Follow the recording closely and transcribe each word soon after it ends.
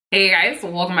Hey guys,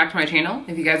 welcome back to my channel.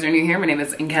 If you guys are new here, my name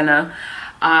is Nkenna.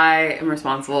 I am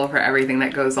responsible for everything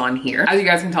that goes on here. As you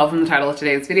guys can tell from the title of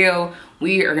today's video,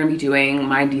 we are gonna be doing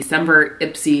my December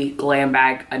Ipsy glam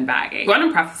bag unbagging. So I'm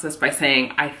gonna preface this by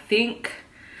saying I think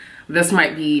this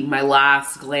might be my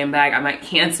last glam bag. I might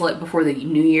cancel it before the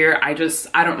new year. I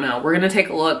don't know. We're gonna take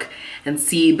a look and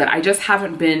see, but I just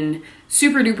haven't been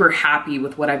super duper happy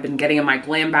with what I've been getting in my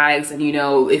glam bags. And you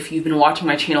know, if you've been watching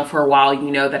my channel for a while,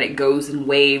 you know that it goes in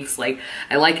waves. Like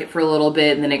I like it for a little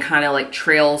bit and then it kind of like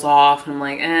trails off and I'm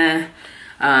like, eh.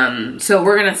 So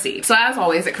we're gonna see. So as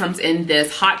always, it comes in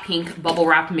this hot pink bubble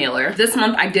wrap mailer. This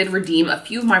month I did redeem a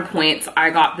few of my points. I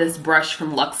got this brush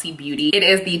from LUXIE Beauty. It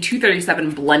is the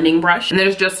 237 blending brush. And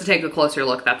there's just to take a closer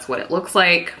look, that's what it looks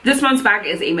like. This month's bag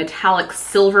is a metallic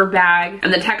silver bag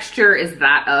and the texture is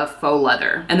that of faux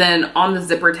leather. And then on the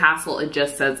zipper tassel, it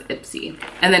just says Ipsy.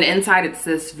 And then inside it's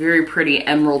this very pretty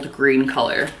emerald green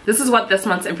color. This is what this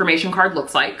month's information card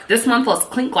looks like. This month, let's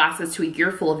clink glasses to a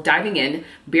year full of diving in,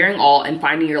 bearing all, and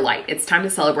finding your light. It's time to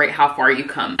celebrate how far you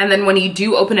come. And then when you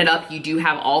do open it up, you do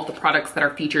have all of the products that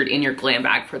are featured in your glam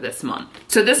bag for this month.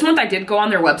 So this month I did go on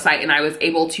their website and I was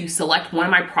able to select one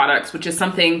of my products, which is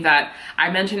something that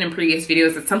I mentioned in previous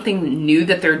videos. It's something new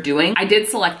that they're doing. I did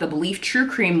select the Belief True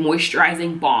Cream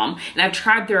Moisturizing Balm, and I've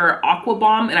tried their Aqua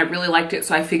Balm and I really liked it,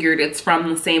 so I figured it's from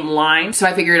the same line. So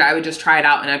I figured I would just try it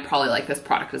out and I'd probably like this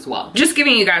product as well. Just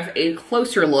giving you guys a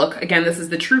closer look. Again, this is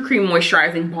the True Cream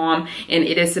Moisturizing Balm and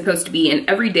it is supposed to be an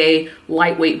everyday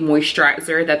lightweight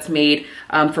moisturizer that's made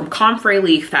from comfrey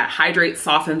leaf that hydrates,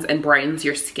 softens, and brightens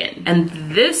your skin. And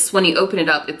this, when you open it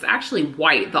up, it's actually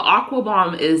white. The Aqua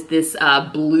Balm is this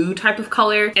blue type of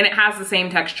color and it has the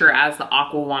same texture as the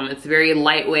Aqua Balm. It's very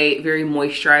lightweight, very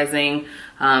moisturizing.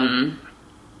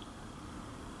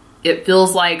 It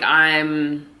feels like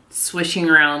I'm swishing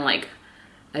around like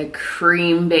a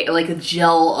cream, like a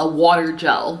gel, a water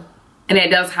gel. And it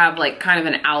does have like kind of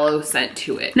an aloe scent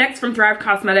to it. Next, from Thrive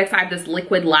Causemetics, I have this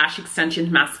liquid lash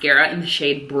extension mascara in the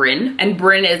shade BRYNN. And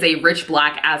BRYNN is a rich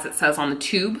black, as it says on the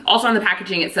tube. Also on the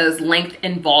packaging, it says length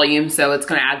and volume. So it's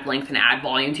gonna add length and add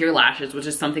volume to your lashes, which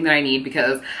is something that I need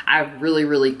because I have really,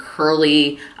 really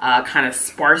curly, kind of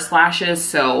sparse lashes.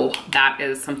 So that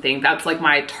is something, that's like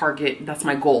my target, that's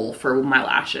my goal for my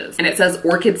lashes. And it says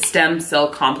Orchid Stem Cell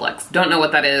Complex. Don't know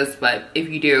what that is, but if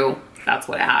you do, that's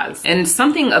what it has. And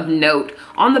something of note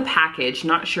on the package,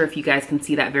 not sure if you guys can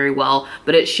see that very well,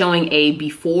 but it's showing a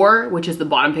before, which is the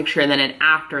bottom picture, and then an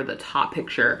after, the top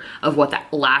picture of what the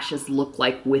lashes look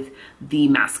like with the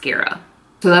mascara.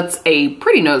 So that's a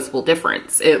pretty noticeable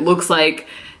difference. It looks like,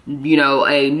 you know,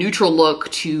 a neutral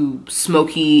look to a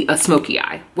smoky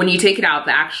eye. When you take it out,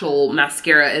 the actual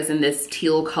mascara is in this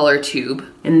teal color tube,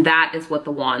 and that is what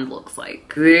the wand looks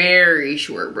like. Very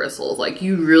short bristles, like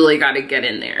you really gotta get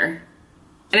in there.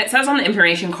 And it says on the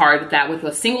information card that with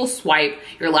a single swipe,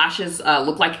 your lashes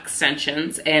look like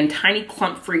extensions and tiny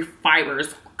clump-free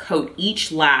fibers coat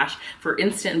each lash for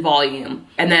instant volume.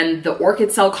 And then the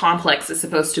Orchid Cell Complex is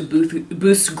supposed to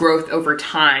boost growth over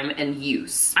time and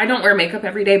use. I don't wear makeup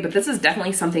every day, but this is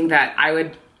definitely something that I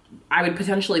would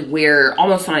potentially wear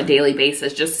almost on a daily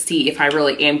basis just to see if I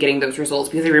really am getting those results,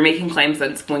 because if you're making claims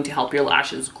that it's going to help your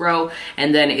lashes grow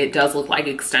and then it does look like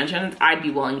extensions, I'd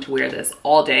be willing to wear this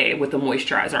all day with the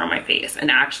moisturizer on my face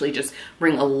and actually just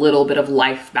bring a little bit of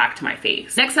life back to my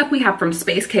face. Next up we have from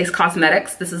Space Case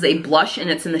Cosmetics. This is a blush and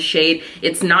it's in the shade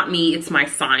It's Not Me, It's My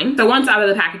Sign. So once out of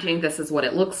the packaging, this is what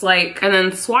it looks like. And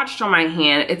then swatched on my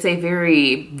hand, it's a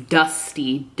very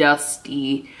dusty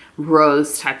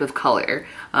rose type of color.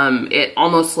 It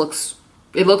almost looks,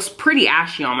 it looks pretty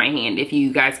ashy on my hand. If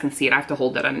you guys can see it, I have to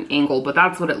hold that at an angle, but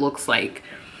that's what it looks like.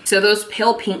 So those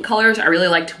pale pink colors, I really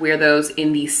like to wear those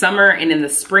in the summer and in the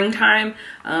springtime,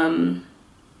 but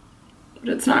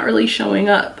it's not really showing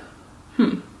up.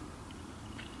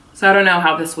 So I don't know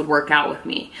how this would work out with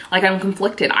me. Like, I'm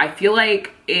conflicted. I feel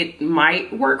like it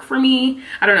might work for me.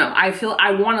 I don't know. I feel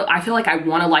like I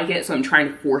want to like it, so I'm trying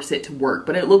to force it to work,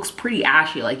 but it looks pretty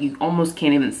ashy. Like you almost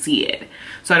can't even see it.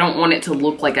 So I don't want it to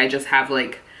look like I just have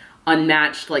like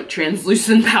unmatched like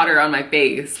translucent powder on my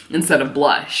face instead of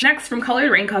blush. Next, from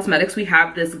RAINE Cosmetics, we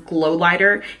have this glow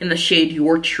lighter in the shade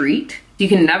Your Treat. You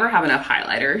can never have enough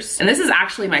highlighters. And this is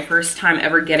actually my first time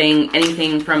ever getting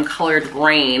anything from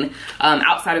RAINE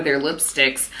outside of their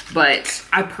lipsticks, but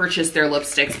I purchased their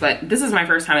lipsticks, but this is my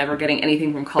first time ever getting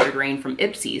anything from RAINE from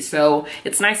Ipsy. So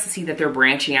it's nice to see that they're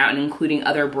branching out and including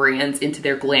other brands into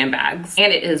their glam bags.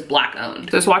 And it is black owned.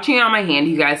 So swatching it on my hand,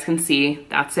 you guys can see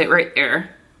that's it right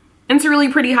there. And it's a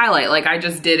really pretty highlight. Like I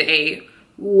just did a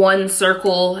one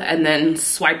circle and then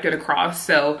swiped it across.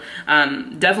 So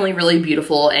definitely really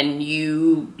beautiful, and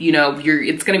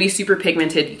it's gonna be super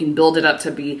pigmented. You can build it up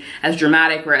to be as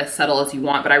dramatic or as subtle as you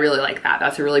want, but I really like that.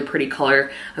 That's a really pretty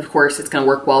color. Of course, it's gonna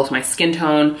work well with my skin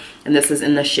tone, and this is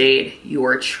in the shade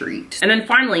Your Treat. And then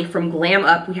finally, from Glam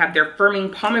Up, we have their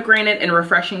Firming Pomegranate and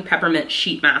Refreshing Peppermint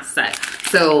Sheet Mask Set.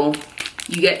 So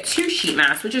you get 2 sheet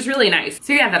masks, which is really nice.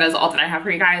 So yeah, that is all that I have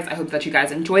for you guys. I hope that you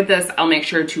guys enjoyed this. I'll make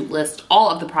sure to list all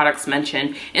of the products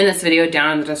mentioned in this video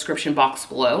down in the description box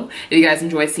below. If you guys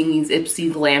enjoy seeing these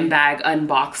Ipsy Glam Bag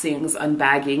unboxings,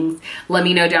 unbaggings, let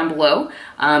me know down below.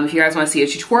 If you guys want to see a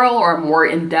tutorial or a more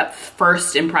in-depth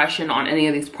first impression on any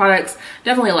of these products,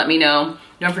 definitely let me know.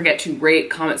 Don't forget to rate,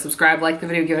 comment, subscribe, like the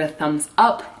video, give it a thumbs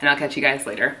up, and I'll catch you guys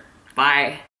later.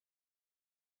 Bye.